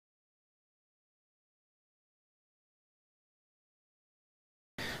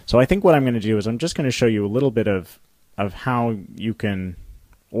So I think what I'm going to do is I'm just going to show you a little bit of how you can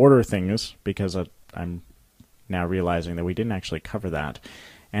order things, because I'm now realizing that we didn't actually cover that,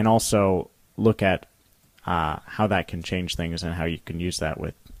 and also look at how that can change things and how you can use that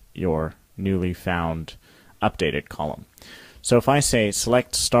with your newly found updated column. So if I say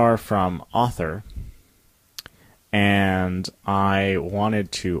select star from author, and I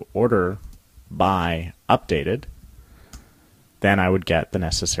wanted to order by updated, then I would get the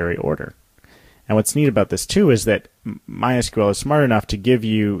necessary order. And what's neat about this too is that MySQL is smart enough to give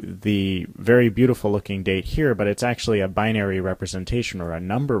you the very beautiful looking date here, but it's actually a binary representation or a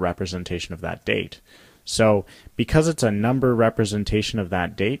number representation of that date. So because it's a number representation of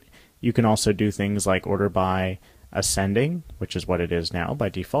that date, you can also do things like order by ascending, which is what it is now by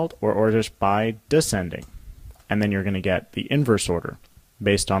default, or orders by descending. And then you're going to get the inverse order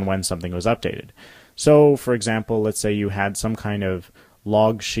based on when something was updated. So for example, let's say you had some kind of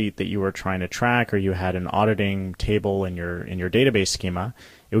log sheet that you were trying to track, or you had an auditing table in your database schema.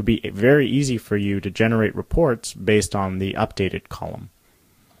 It would be very easy for you to generate reports based on the updated column.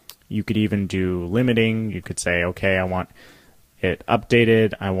 You could even do limiting. You could say, okay, I want it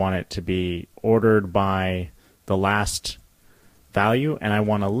updated, I want it to be ordered by the last value, and I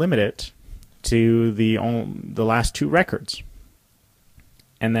want to limit it to the last two records.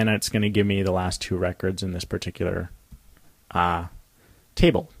 And then it's going to give me the last two records in this particular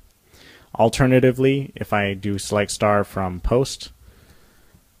table. Alternatively, if I do select star from post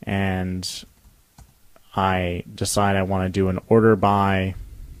and I decide I want to do an order by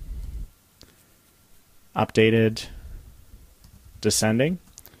updated descending,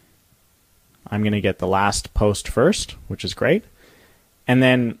 I'm going to get the last post first, which is great. And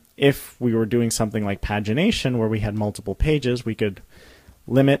then if we were doing something like pagination where we had multiple pages, we could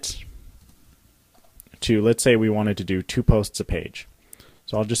limit to, let's say we wanted to do 2 posts a page.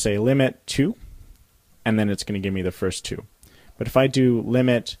 So I'll just say limit 2, and then it's going to give me the first 2. But if I do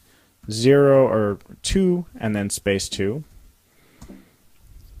limit 0 or 2 and then space 2,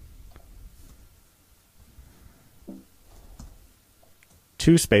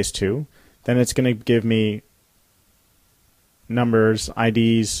 space 2, then it's going to give me numbers,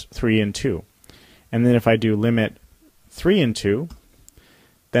 IDs 3 and 2. And then if I do limit 3 and 2,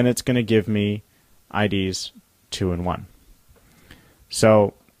 then it's going to give me IDs 2 and 1.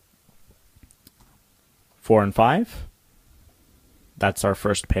 So 4 and 5, that's our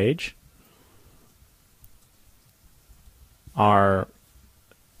first page. Our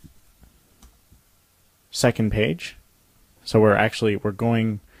second page, so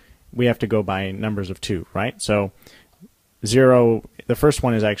we have to go by numbers of 2, right? So 0, the first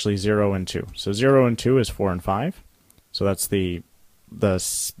one is actually 0 and 2. So 0 and 2 is 4 and 5. So that's the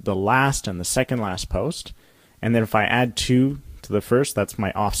last and the second last post. And then if I add 2 to the first, that's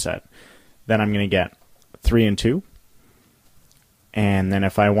my offset. Then I'm going to get 3 and 2. And then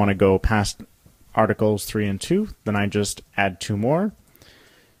if I want to go past articles 3 and 2, then I just add 2 more.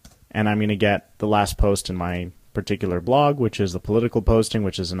 And I'm going to get the last post in my particular blog, which is the political posting,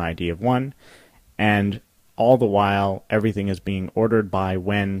 which is an ID of 1. And all the while, everything is being ordered by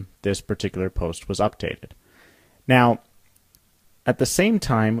when this particular post was updated. Now, at the same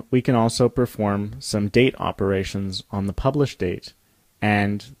time, we can also perform some date operations on the publish date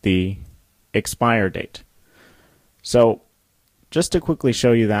and the expire date. So just to quickly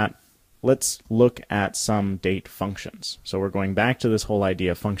show you that, let's look at some date functions. So we're going back to this whole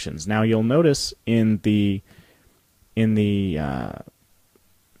idea of functions. Now you'll notice in the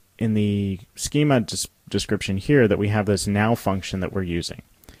schema description here that we have this now function that we're using.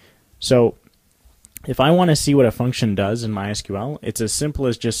 So if I want to see what a function does in MySQL, it's as simple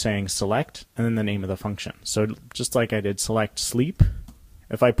as just saying select and then the name of the function. So just like I did select sleep,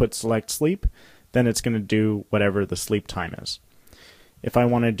 if I put select sleep, then it's going to do whatever the sleep time is. If I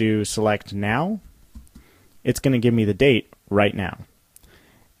want to do select now, it's going to give me the date right now.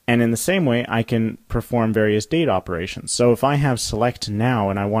 And in the same way, I can perform various date operations. So if I have select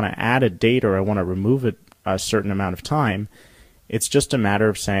now and I want to add a date or I want to remove it a certain amount of time, it's just a matter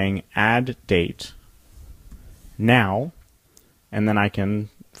of saying add date now, and then I can,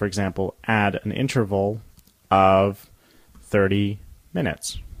 for example, add an interval of 30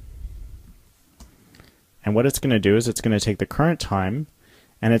 minutes. And what it's going to do is it's going to take the current time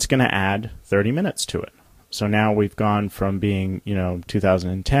and it's going to add 30 minutes to it. So now we've gone from being,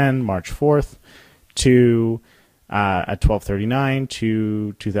 2010, March 4th, to at 12:39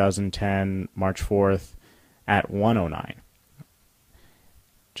 to 2010, March 4th at 1:09.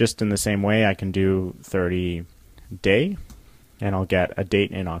 Just in the same way, I can do 30 day, and I'll get a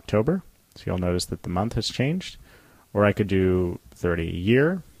date in October. So you'll notice that the month has changed. Or I could do 30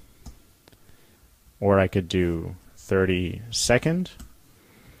 year, or I could do 30-second,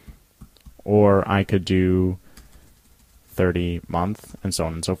 or I could do 30-month, and so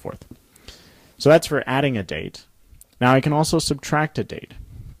on and so forth. So that's for adding a date. Now I can also subtract a date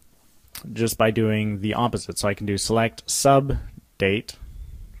just by doing the opposite. So I can do select sub date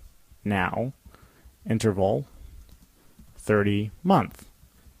now interval 30-month,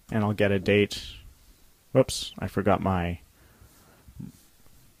 and I'll get a date. Whoops, I forgot my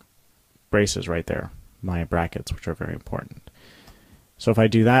braces right there, my brackets, which are very important. So if I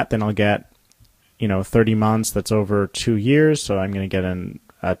do that, then I'll get 30 months. That's over 2 years. So I'm going to get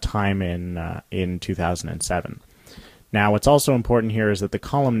a time in 2007. Now, what's also important here is that the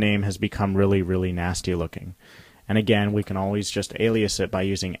column name has become really, really nasty looking. And again, we can always just alias it by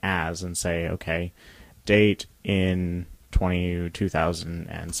using as and say, okay, date in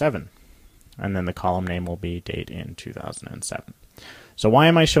 2007. And then the column name will be date in 2007. So why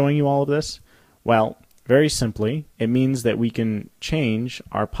am I showing you all of this? Well, very simply, it means that we can change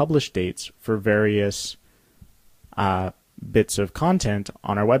our publish dates for various bits of content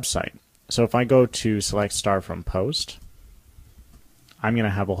on our website. So if I go to select star from post, I'm going to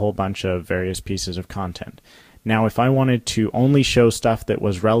have a whole bunch of various pieces of content. Now, if I wanted to only show stuff that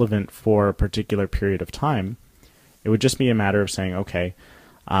was relevant for a particular period of time, it would just be a matter of saying, okay,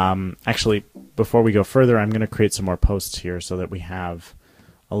 actually, before we go further, I'm going to create some more posts here so that we have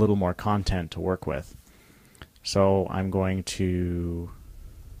a little more content to work with. So I'm going to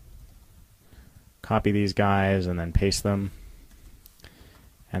copy these guys and then paste them,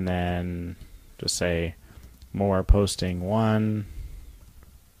 and then just say more posting 1,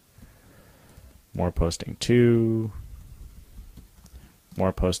 more posting 2,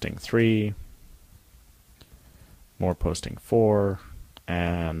 more posting 3, more posting 4,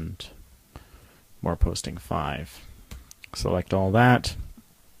 and more posting 5. Select all that,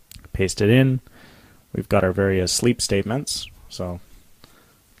 paste it in. We've got our various sleep statements, so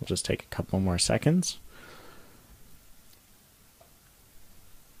we'll just take a couple more seconds.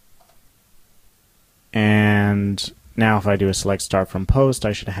 And now if I do a select start from post,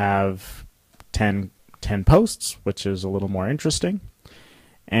 I should have 10 posts, which is a little more interesting.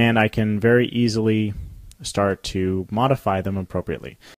 And I can very easily start to modify them appropriately.